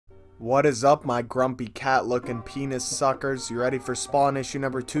What is up, my grumpy cat looking penis suckers? You ready for Spawn issue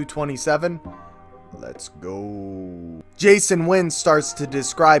number 227? Let's go. Jason Wynn starts to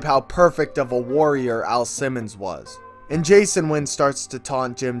describe how perfect of a warrior Al Simmons was. And Jason Wynn starts to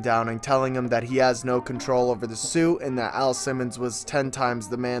taunt Jim Downing, telling him that he has no control over the suit and that Al Simmons was 10 times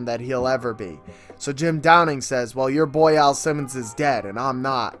the man that he'll ever be. So Jim Downing says, well, your boy Al Simmons is dead and I'm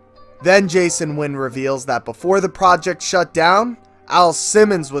not. Then Jason Wynn reveals that before the project shut down, Al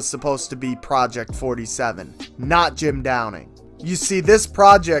Simmons was supposed to be Project 47, not Jim Downing. You see, this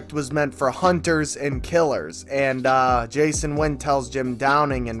project was meant for hunters and killers, and Jason Wynn tells Jim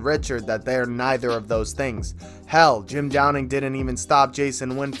Downing and Richard that they're neither of those things. Hell, Jim Downing didn't even stop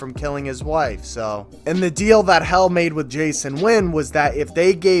Jason Wynn from killing his wife, so. And the deal that Hell made with Jason Wynn was that if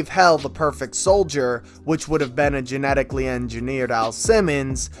they gave Hell the perfect soldier, which would have been a genetically engineered Al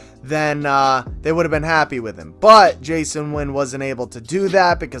Simmons, then they would have been happy with him. But Jason Wynn wasn't able to do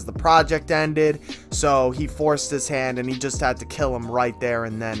that because the project ended, so he forced his hand and he just had to kill him right there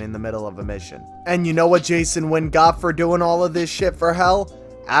and then in the middle of a mission. And you know what Jason Wynn got for doing all of this shit for Hell?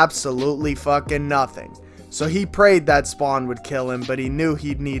 Absolutely fucking nothing. So he prayed that Spawn would kill him, but he knew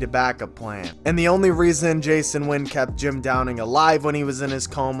he'd need a backup plan. And the only reason Jason Wynn kept Jim Downing alive when he was in his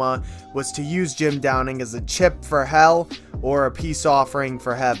coma was to use Jim Downing as a chip for Hell or a peace offering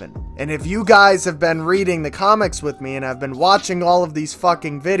for heaven. And if you guys have been reading the comics with me and have been watching all of these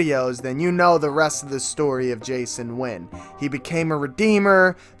fucking videos, then you know the rest of the story of Jason Wynn. He became a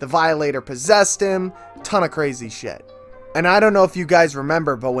redeemer, the Violator possessed him, ton of crazy shit. And I don't know if you guys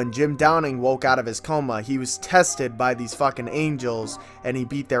remember, but when Jim Downing woke out of his coma, he was tested by these fucking angels and he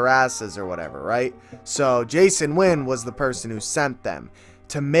beat their asses or whatever, right? So Jason Wynn was the person who sent them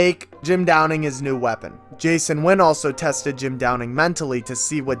to make Jim Downing his new weapon. Jason Wynn also tested Jim Downing mentally to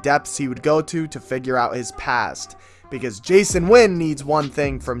see what depths he would go to figure out his past, because Jason Wynn needs one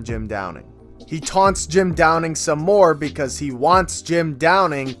thing from Jim Downing. He taunts Jim Downing some more because he wants Jim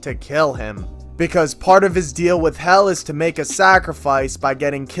Downing to kill him. Because part of his deal with Hell is to make a sacrifice by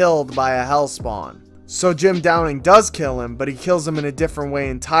getting killed by a Hellspawn. So Jim Downing does kill him, but he kills him in a different way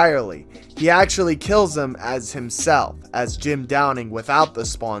entirely. He actually kills him as himself, as Jim Downing without the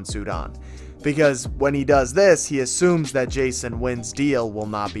spawn suit on. Because when he does this, he assumes that Jason Wynn's deal will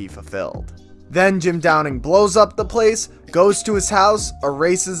not be fulfilled. Then Jim Downing blows up the place, goes to his house,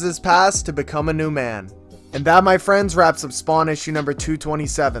 erases his past to become a new man. And that, my friends, wraps up Spawn issue number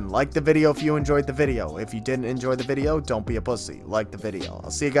 227. Like the video if you enjoyed the video. If you didn't enjoy the video, don't be a pussy. Like the video.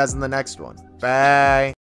 I'll see you guys in the next one. Bye.